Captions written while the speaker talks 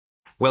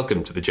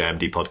Welcome to the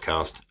JMD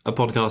podcast, a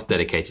podcast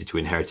dedicated to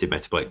inherited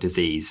metabolic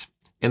disease.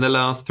 In the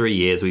last 3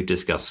 years, we've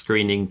discussed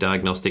screening,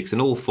 diagnostics,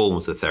 and all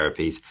forms of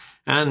therapies,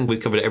 and we've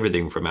covered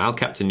everything from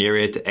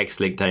alkaptonuria to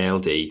X-linked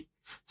ALD.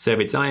 So if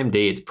it's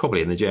IMD, it's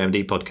probably in the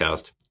JMD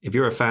podcast. If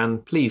you're a fan,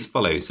 please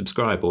follow,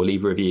 subscribe, or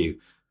leave a review.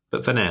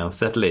 But for now,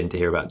 settle in to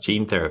hear about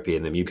gene therapy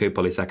and the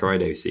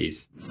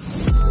mucopolysaccharidoses.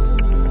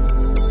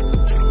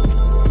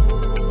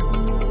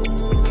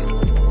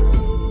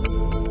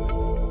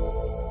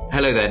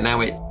 Hello there. Now,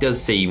 it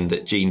does seem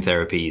that gene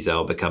therapies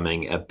are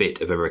becoming a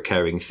bit of a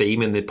recurring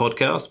theme in the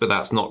podcast, but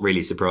that's not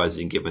really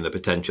surprising given the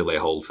potential they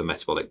hold for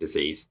metabolic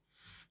disease.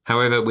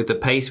 However, with the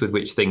pace with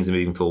which things are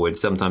moving forward,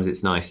 sometimes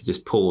it's nice to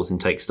just pause and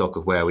take stock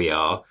of where we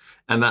are.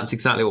 And that's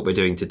exactly what we're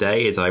doing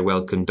today as I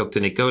welcome Dr.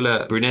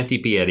 Nicola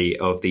Brunetti-Pieri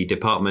of the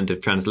Department of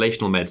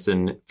Translational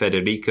Medicine,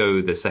 Federico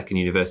II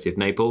University of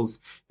Naples,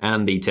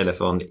 and the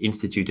Telefond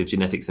Institute of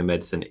Genetics and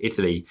Medicine,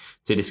 Italy,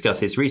 to discuss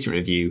his recent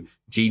review,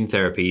 Gene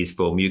Therapies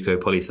for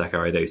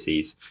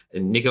Mucopolysaccharidoses.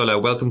 And Nicola,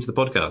 welcome to the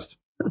podcast.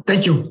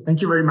 Thank you.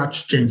 Thank you very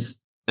much, James.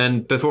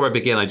 And before I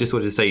begin, I just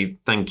wanted to say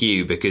thank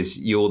you because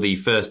you're the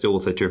first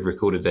author to have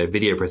recorded a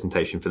video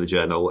presentation for the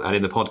journal. And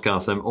in the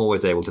podcast, I'm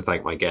always able to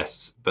thank my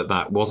guests, but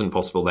that wasn't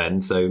possible then.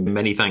 So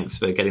many thanks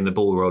for getting the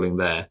ball rolling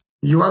there.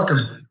 You're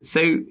welcome.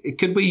 So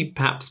could we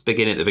perhaps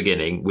begin at the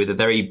beginning with a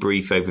very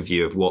brief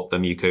overview of what the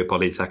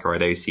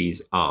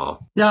mucopolysaccharidoses are?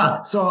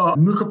 Yeah, so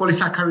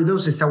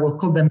mucopolysaccharidoses, I will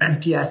call them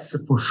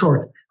MPS for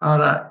short,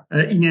 are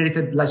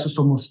inherited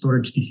lysosomal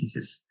storage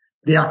diseases.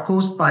 They are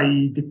caused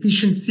by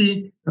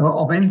deficiency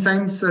of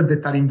enzymes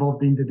that are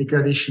involved in the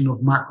degradation of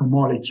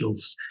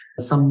macromolecules.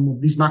 Some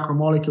of these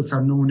macromolecules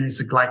are known as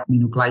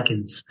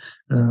glycosaminoglycans.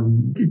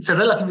 It's a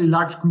relatively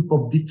large group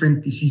of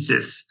different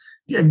diseases.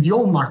 And the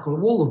hallmark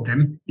of all of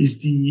them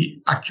is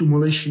the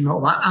accumulation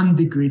of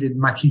undegraded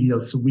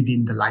materials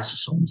within the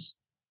lysosomes.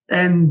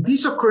 And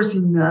this occurs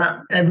in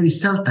every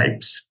cell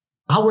types.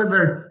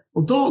 However,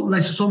 although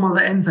lysosomal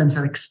enzymes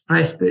are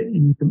expressed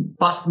in the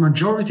vast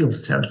majority of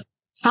cells,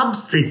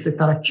 substrates that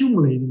are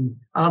accumulating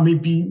may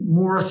be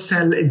more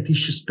cell and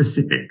tissue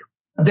specific.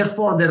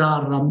 Therefore, there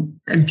are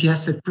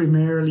MPS that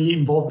primarily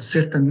involve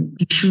certain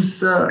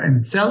tissues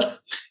and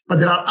cells, but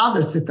there are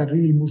others that are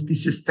really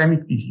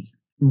multisystemic diseases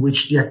in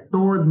which the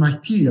stored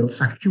materials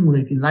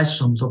accumulate in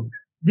lysosomes of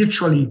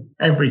virtually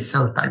every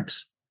cell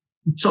types.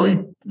 So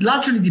it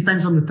largely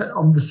depends on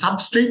the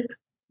substrate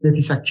that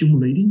is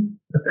accumulating.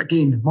 But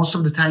again, most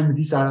of the time,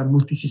 these are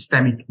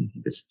multisystemic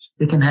diseases.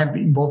 They can have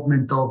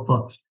involvement of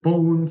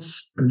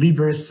bones,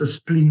 livers,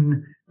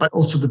 spleen, but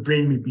also the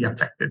brain may be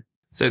affected.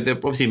 So they're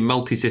obviously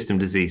multi-system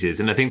diseases.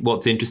 And I think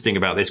what's interesting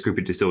about this group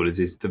of disorders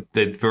is the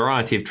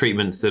variety of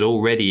treatments that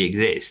already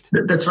exist.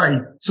 That's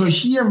right. So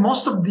here,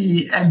 most of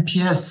the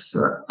MPS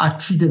are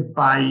treated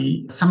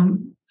by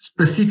some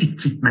specific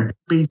treatment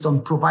based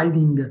on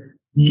providing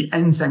the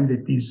enzyme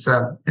that is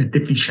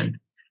deficient.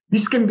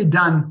 This can be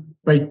done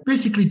by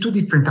basically two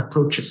different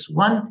approaches.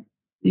 One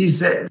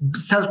is a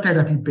cell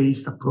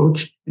therapy-based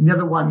approach, and the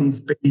other one is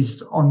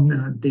based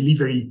on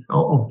delivery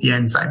of the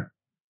enzyme.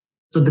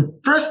 So the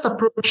first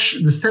approach,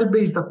 the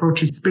cell-based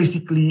approach, is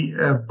basically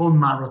bone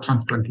marrow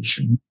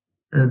transplantation.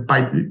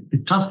 By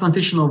the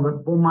transplantation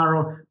of bone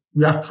marrow,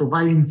 we are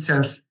providing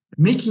cells,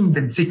 making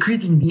and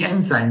secreting the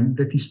enzyme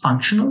that is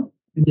functional.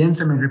 And the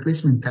enzyme and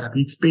replacement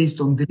therapy, it's based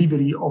on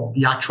delivery of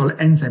the actual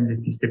enzyme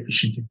that is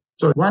deficient.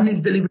 So one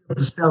is delivery of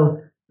the cell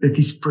that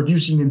is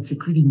producing and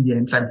secreting the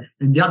enzyme,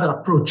 and the other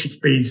approach is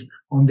based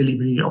on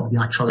delivery of the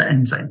actual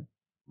enzyme.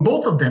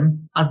 Both of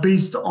them are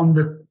based on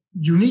the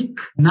unique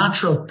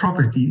natural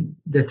property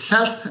that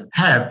cells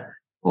have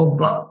of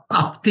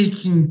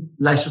uptaking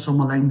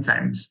lysosomal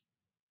enzymes.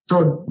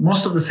 So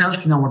most of the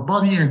cells in our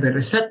body have a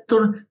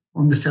receptor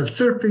on the cell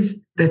surface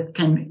that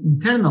can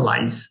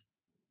internalize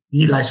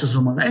the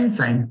lysosomal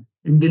enzyme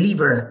and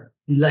deliver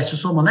the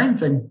lysosomal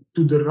enzyme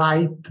to the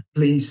right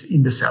place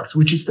in the cells,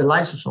 which is the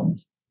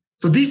lysosomes.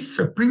 So this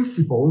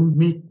principle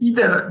makes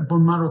either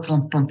bone marrow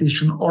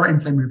transplantation or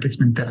enzyme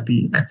replacement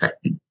therapy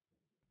effective.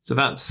 So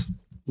that's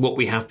what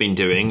we have been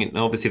doing. And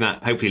obviously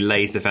that hopefully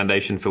lays the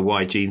foundation for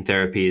why gene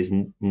therapy is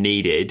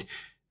needed.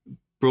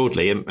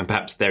 Broadly, and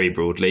perhaps very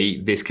broadly,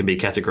 this can be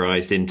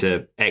categorized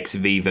into ex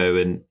vivo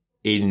and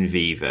in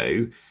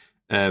vivo.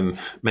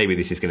 Maybe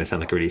this is going to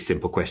sound like a really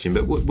simple question,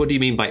 but what do you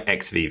mean by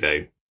ex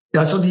vivo?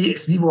 Yeah, so the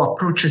ex vivo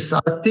approaches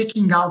are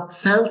taking out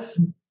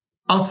cells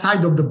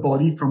outside of the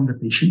body from the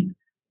patient,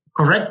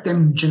 correct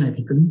them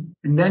genetically,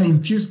 and then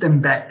infuse them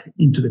back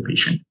into the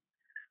patient.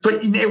 So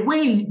in a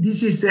way,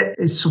 this is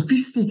a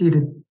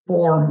sophisticated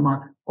form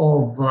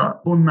of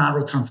bone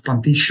marrow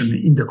transplantation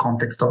in the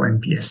context of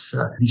MPS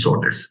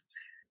disorders.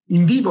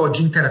 In vivo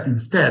gene therapy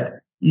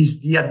instead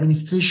is the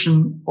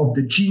administration of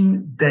the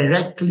gene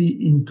directly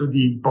into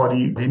the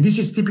body. And this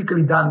is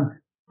typically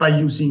done by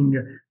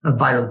using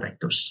viral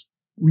vectors.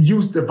 We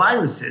use the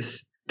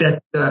viruses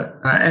that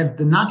have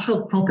the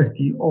natural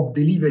property of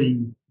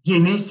delivering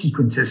DNA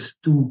sequences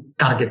to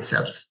target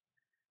cells.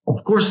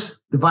 Of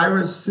course, the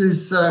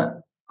viruses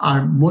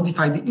are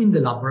modified in the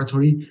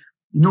laboratory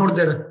in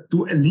order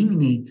to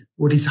eliminate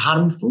what is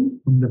harmful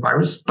from the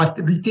virus, but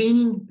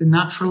retaining the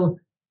natural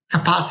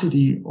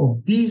capacity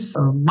of these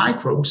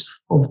microbes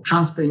of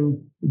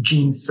transferring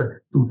genes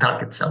to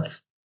target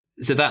cells.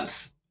 So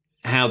that's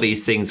how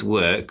these things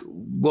work.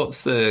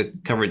 What's the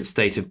current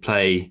state of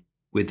play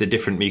with the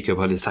different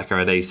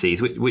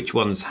mucopolysaccharidoses? Which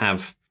ones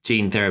have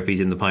gene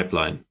therapies in the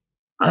pipeline?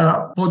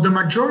 For the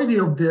majority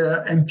of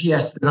the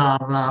MPS, there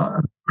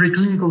are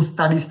preclinical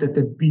studies that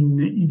have been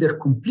either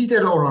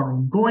completed or are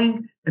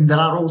ongoing, and there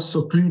are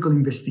also clinical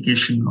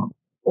investigations.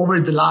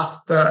 Over the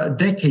last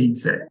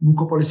decades,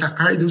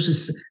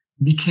 mucopolysaccharidoses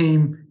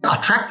became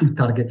attractive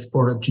targets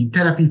for gene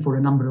therapy for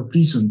a number of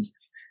reasons.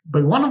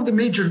 But one of the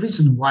major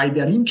reasons why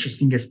they are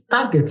interesting as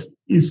targets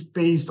is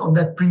based on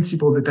that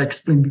principle that I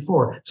explained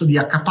before. So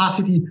the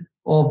capacity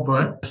of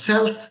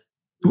cells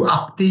to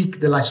uptake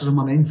the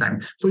lysosomal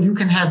enzyme. So you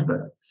can have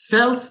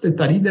cells that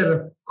are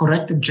either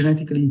corrected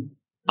genetically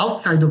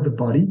outside of the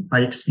body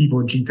by ex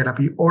vivo gene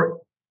therapy or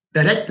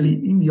directly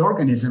in the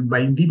organism by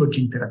in vivo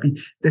gene therapy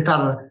that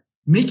are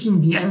making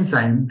the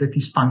enzyme that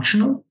is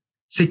functional,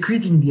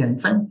 secreting the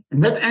enzyme,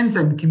 and that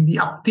enzyme can be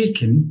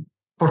uptaken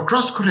for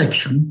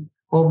cross-correction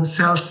of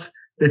cells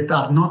that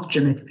are not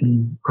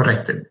genetically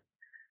corrected.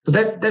 So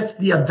that's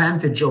the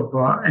advantage of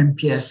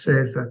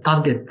MPS as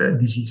target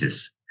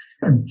diseases.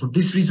 And for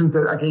this reason,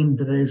 again,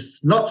 there is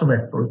lots of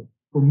effort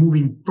for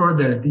moving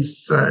further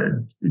this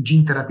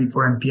gene therapy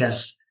for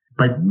MPS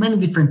by many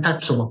different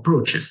types of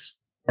approaches.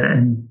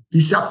 And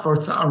these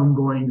efforts are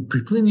ongoing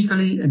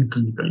preclinically and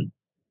clinically.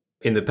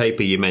 In the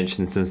paper, you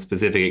mentioned some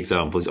specific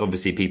examples.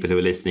 Obviously, people who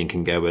are listening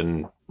can go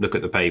and look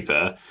at the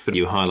paper, but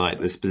you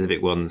highlight the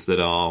specific ones that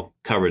are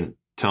current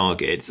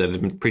targets. I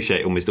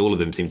appreciate almost all of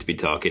them seem to be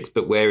targets,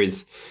 but where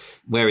is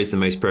the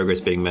most progress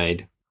being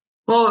made?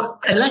 Well,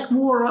 I like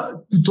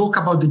more to talk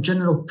about the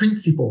general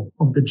principle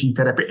of the gene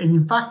therapy. And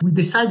in fact, we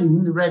decided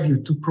in the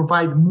review to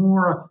provide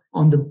more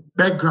on the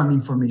background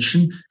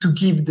information to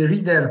give the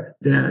reader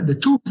the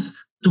tools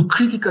to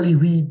critically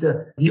read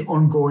the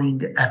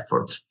ongoing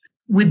efforts.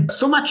 With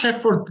so much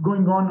effort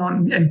going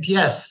on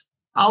MPS,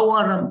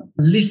 our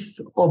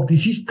list of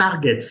disease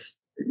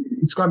targets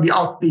is going to be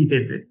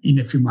outdated in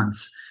a few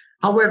months.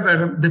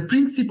 However, the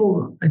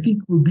principle, I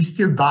think, will be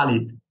still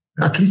valid,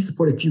 at least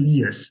for a few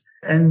years.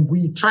 And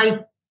we try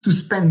to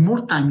spend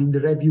more time in the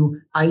review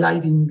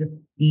highlighting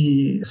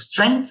the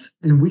strengths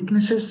and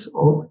weaknesses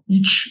of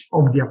each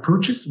of the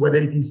approaches, whether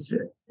it is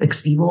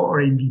ex vivo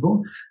or in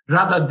vivo,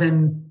 rather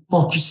than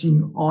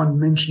focusing on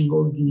mentioning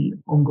all the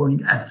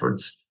ongoing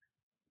efforts.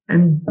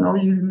 And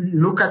you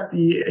look at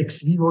the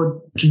ex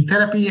vivo gene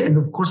therapy, and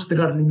of course,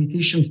 there are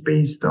limitations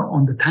based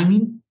on the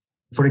timing.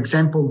 For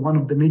example, one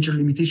of the major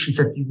limitations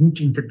is that you need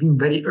to intervene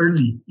very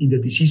early in the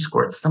disease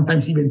course,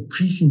 sometimes even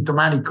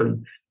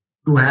pre-symptomatically,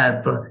 to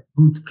have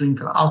good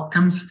clinical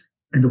outcomes.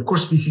 And of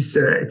course, this is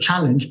a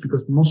challenge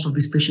because most of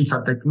these patients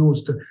are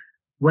diagnosed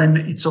when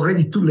it's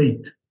already too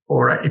late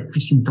for a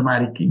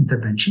pre-symptomatic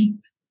intervention.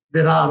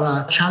 There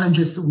are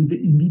challenges with the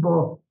in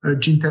vivo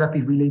gene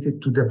therapy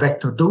related to the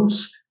vector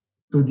dose,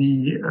 to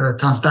the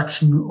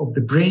transduction of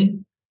the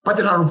brain. But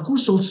there are, of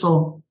course,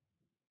 also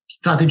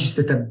strategies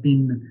that have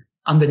been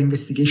under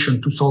investigation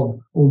to solve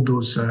all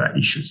those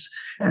issues.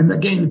 And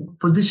again,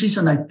 for this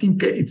reason, I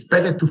think it's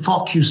better to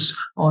focus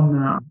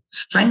on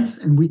strengths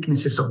and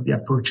weaknesses of the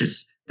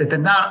approaches that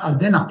are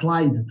then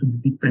applied to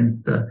the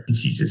different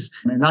diseases.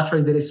 And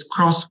actually, there is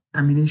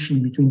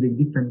cross-contamination between the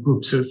different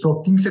groups.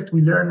 So things that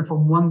we learn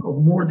from one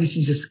or more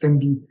diseases can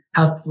be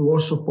helpful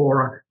also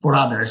for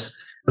others.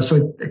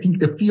 So I think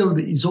the field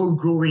is all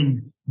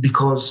growing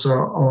because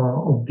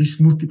of these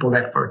multiple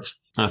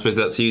efforts. I suppose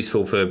that's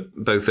useful for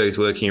both those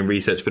working in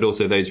research, but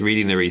also those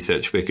reading the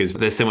research, because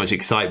there's so much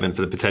excitement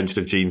for the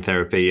potential of gene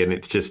therapy, and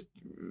it's just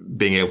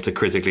being able to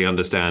critically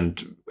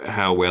understand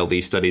how well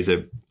these studies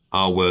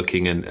are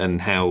working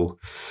and how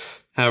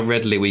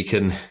readily we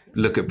can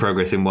look at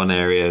progress in one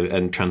area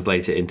and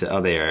translate it into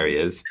other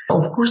areas.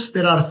 Of course,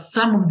 there are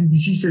some of the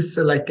diseases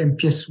like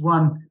MPS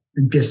 1,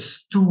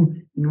 MPS 2,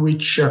 in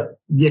which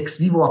the ex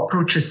vivo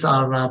approaches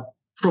are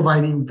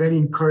providing very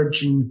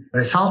encouraging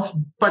results.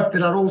 But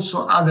there are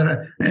also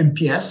other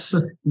MPS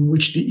in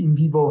which the in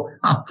vivo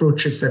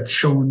approaches have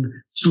shown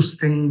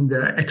sustained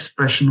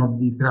expression of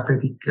the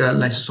therapeutic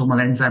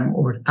lysosomal enzyme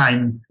over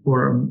time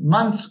for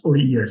months or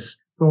years.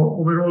 So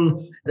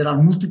overall, there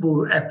are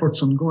multiple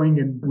efforts ongoing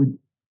and with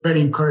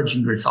very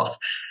encouraging results.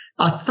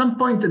 At some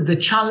point, the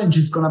challenge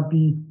is going to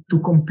be to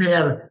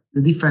compare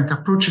the different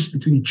approaches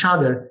between each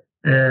other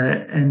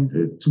and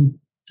to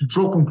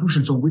draw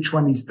conclusions on which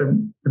one is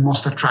the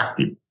most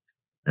attractive.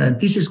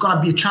 This is going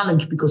to be a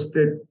challenge because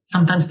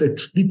sometimes the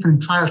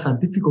different trials are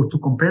difficult to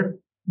compare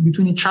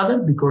between each other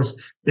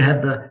because they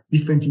have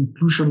different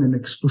inclusion and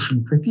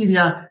exclusion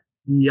criteria.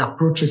 The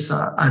approaches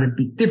are a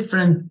bit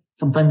different.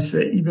 Sometimes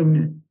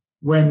even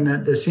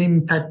when the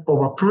same type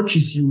of approach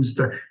is used,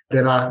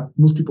 there are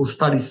multiple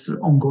studies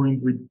ongoing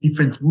with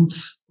different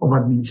routes of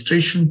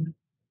administration,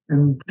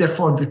 and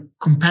therefore the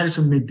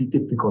comparison may be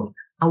difficult.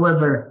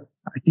 However,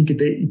 I think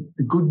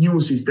the good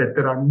news is that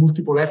there are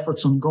multiple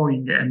efforts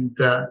ongoing, and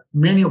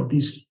many of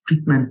these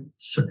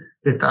treatments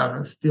that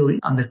are still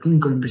under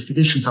clinical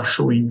investigations are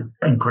showing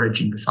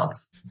encouraging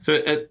results. So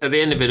at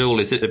the end of it all,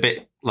 is it a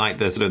bit like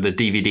the sort of the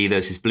DVD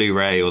versus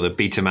Blu-ray or the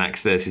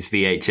Betamax versus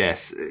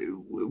VHS?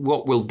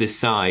 What will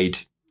decide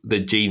the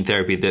gene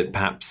therapy that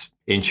perhaps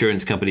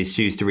insurance companies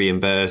choose to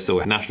reimburse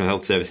or National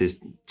Health Services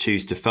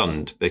choose to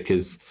fund?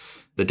 Because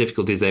the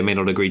difficulty is they may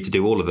not agree to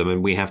do all of them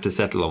and we have to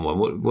settle on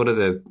one. What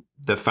are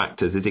the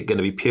factors? Is it going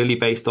to be purely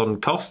based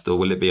on cost, or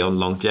will it be on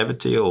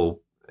longevity or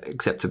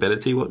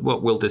acceptability?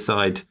 What will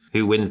decide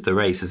who wins the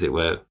race, as it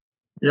were?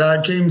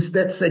 Yeah, James,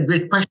 that's a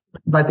great question,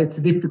 but it's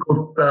a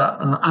difficult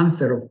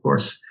answer, of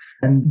course.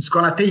 And it's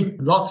going to take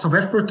lots of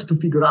effort to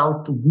figure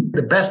out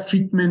the best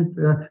treatment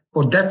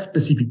for that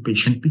specific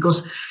patient,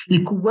 because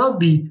it could well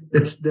be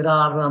that there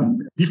are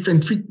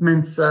different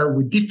treatments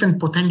with different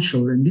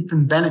potential and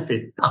different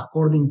benefit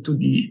according to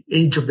the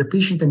age of the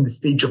patient and the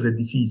stage of the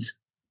disease.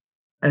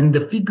 And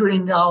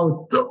figuring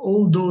out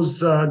all those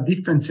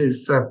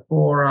differences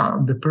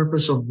for the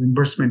purpose of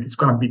reimbursement, it's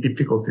going to be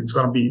difficult. It's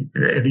going to be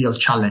a real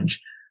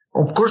challenge.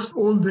 Of course,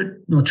 all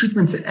the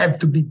treatments have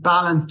to be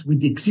balanced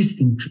with the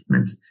existing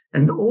treatments,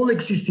 and all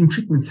existing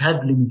treatments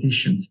have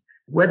limitations.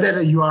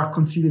 Whether you are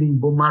considering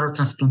bone marrow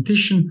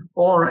transplantation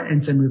or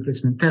enzyme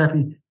replacement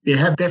therapy, they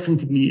have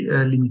definitely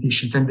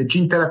limitations. And the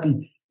gene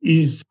therapy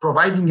is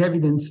providing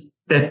evidence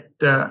that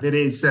there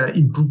is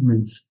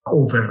improvements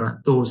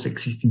over those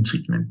existing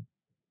treatments.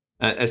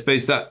 I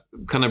suppose that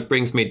kind of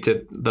brings me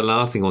to the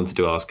last thing I wanted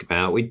to ask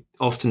about. We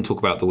often talk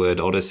about the word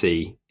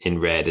odyssey in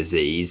rare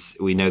disease.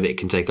 We know that it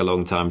can take a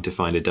long time to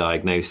find a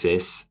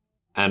diagnosis.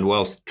 And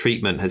whilst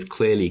treatment has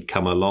clearly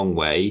come a long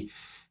way,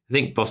 I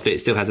think possibly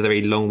it still has a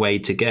very long way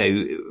to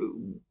go.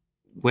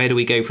 Where do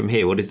we go from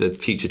here? What is the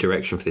future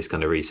direction for this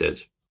kind of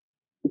research?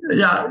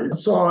 Yeah,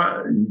 so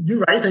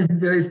you're right. I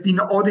think there has been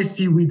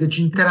odyssey with the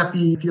gene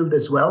therapy field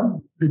as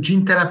well. The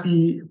gene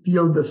therapy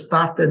field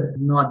started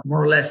not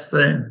more or less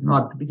at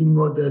the beginning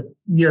of the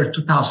year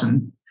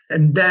 2000.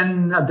 And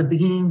then at the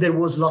beginning, there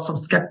was lots of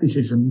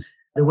skepticism.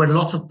 There were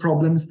lots of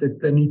problems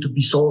that need to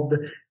be solved.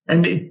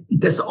 And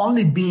it has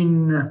only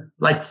been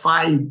like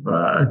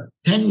 10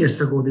 years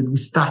ago that we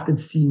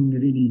started seeing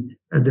really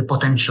the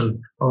potential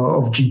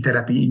of gene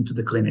therapy into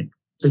the clinic.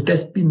 So it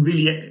has been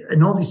really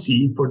an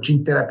odyssey for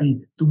gene therapy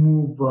to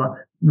move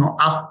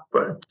up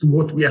to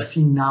what we are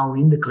seeing now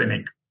in the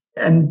clinic.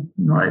 And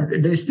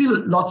there's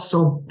still lots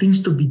of things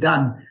to be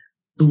done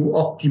to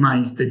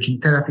optimize the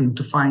gene therapy and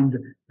to find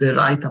the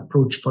right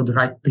approach for the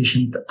right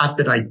patient at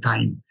the right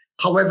time.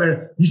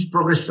 However, this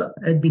progress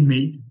has been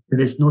made. There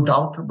is no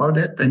doubt about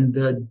that.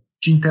 And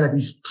gene therapy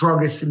is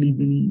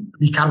progressively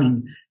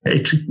becoming a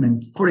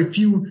treatment for a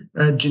few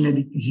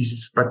genetic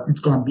diseases, but it's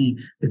going to be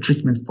a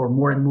treatment for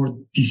more and more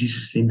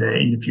diseases in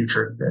the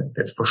future.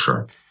 That's for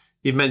sure.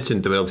 You've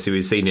mentioned that obviously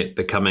we've seen it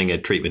becoming a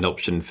treatment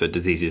option for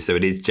diseases, so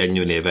it is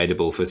genuinely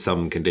available for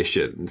some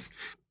conditions.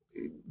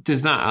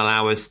 Does that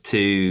allow us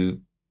to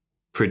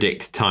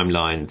predict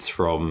timelines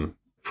from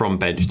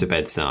bench to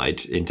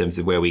bedside in terms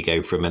of where we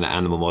go from an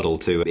animal model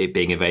to it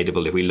being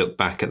available? If we look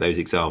back at those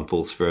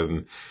examples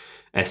from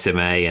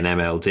SMA and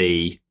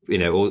MLD,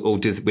 or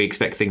do we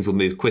expect things will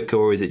move quicker,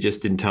 or is it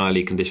just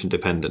entirely condition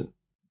dependent?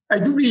 I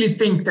do really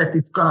think that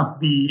it's going to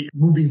be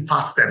moving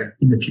faster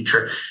in the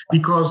future,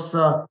 because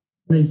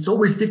it's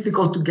always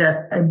difficult to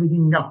get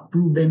everything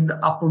approved and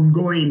up and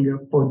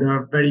going for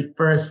the very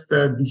first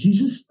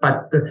diseases.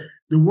 But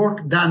the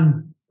work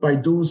done by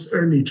those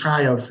early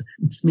trials,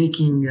 it's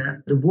making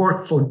the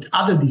work for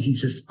other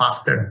diseases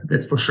faster.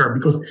 That's for sure,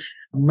 because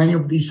many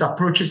of these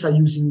approaches are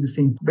using the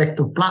same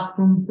vector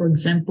platform, for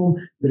example.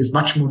 There is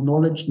much more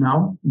knowledge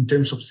now in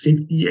terms of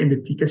safety and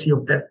efficacy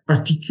of that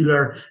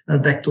particular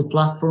vector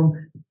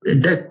platform.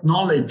 And that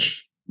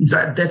knowledge is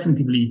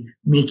definitely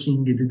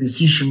making the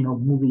decision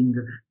of moving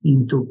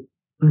into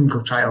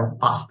clinical trial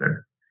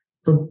faster.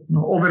 So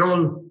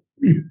overall,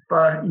 if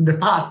in the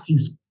past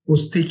it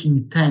was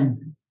taking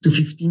 10 to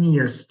 15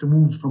 years to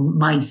move from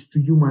mice to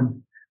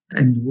human,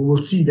 and we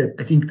will see that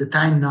I think the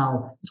time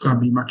now is going to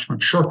be much,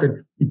 much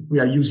shorter if we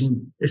are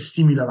using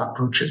similar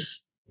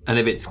approaches. And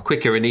if it's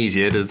quicker and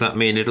easier, does that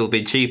mean it'll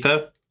be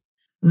cheaper?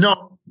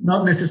 No,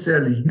 not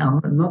necessarily.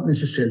 No, not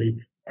necessarily.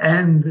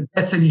 And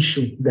that's an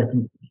issue,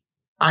 definitely.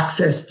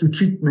 Access to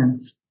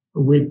treatments,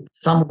 with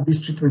some of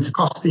these treatments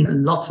costing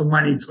lots of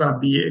money, it's going to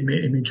be a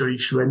major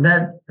issue. And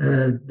then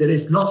there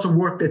is lots of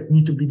work that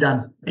need to be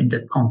done in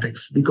that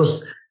context,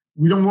 because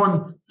we don't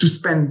want to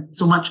spend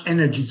so much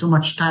energy, so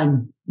much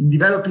time in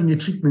developing a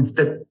treatment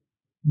that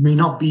may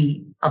not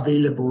be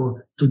available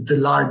to the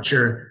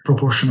larger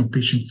proportion of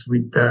patients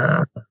with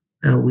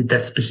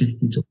that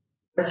specific need. So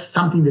that's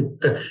something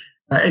that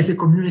as a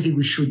community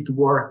we should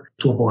work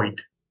to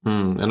avoid.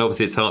 And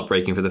obviously it's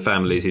heartbreaking for the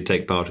families who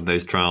take part in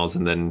those trials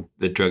and then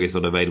the drug is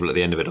not available at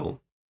the end of it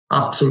all.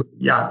 Absolutely.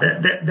 Yeah,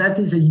 that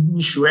is an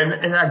issue. And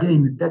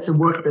again, that's a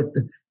work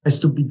that has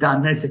to be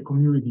done as a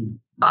community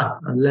at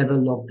a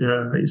level of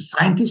the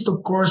scientists,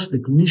 of course, the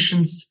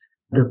clinicians,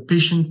 the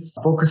patients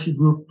advocacy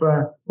group,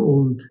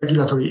 all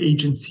regulatory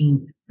agency,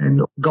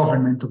 and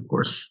government, of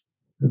course,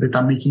 that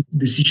are making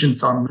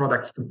decisions on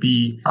products to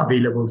be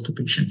available to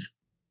patients.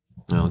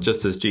 Well,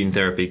 just as gene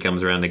therapy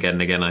comes around again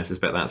and again, I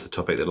suspect that's a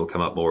topic that will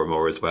come up more and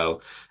more as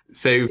well.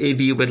 So if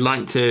you would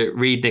like to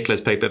read Nicola's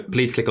paper,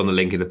 please click on the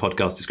link in the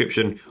podcast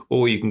description,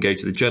 or you can go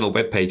to the journal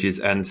web pages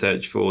and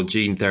search for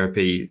gene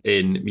therapy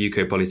in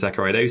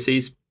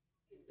mucopolysaccharidoses.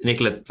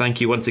 Nicola,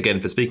 thank you once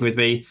again for speaking with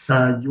me.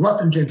 You're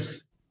welcome,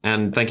 James.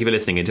 And thank you for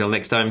listening. Until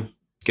next time,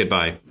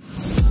 goodbye.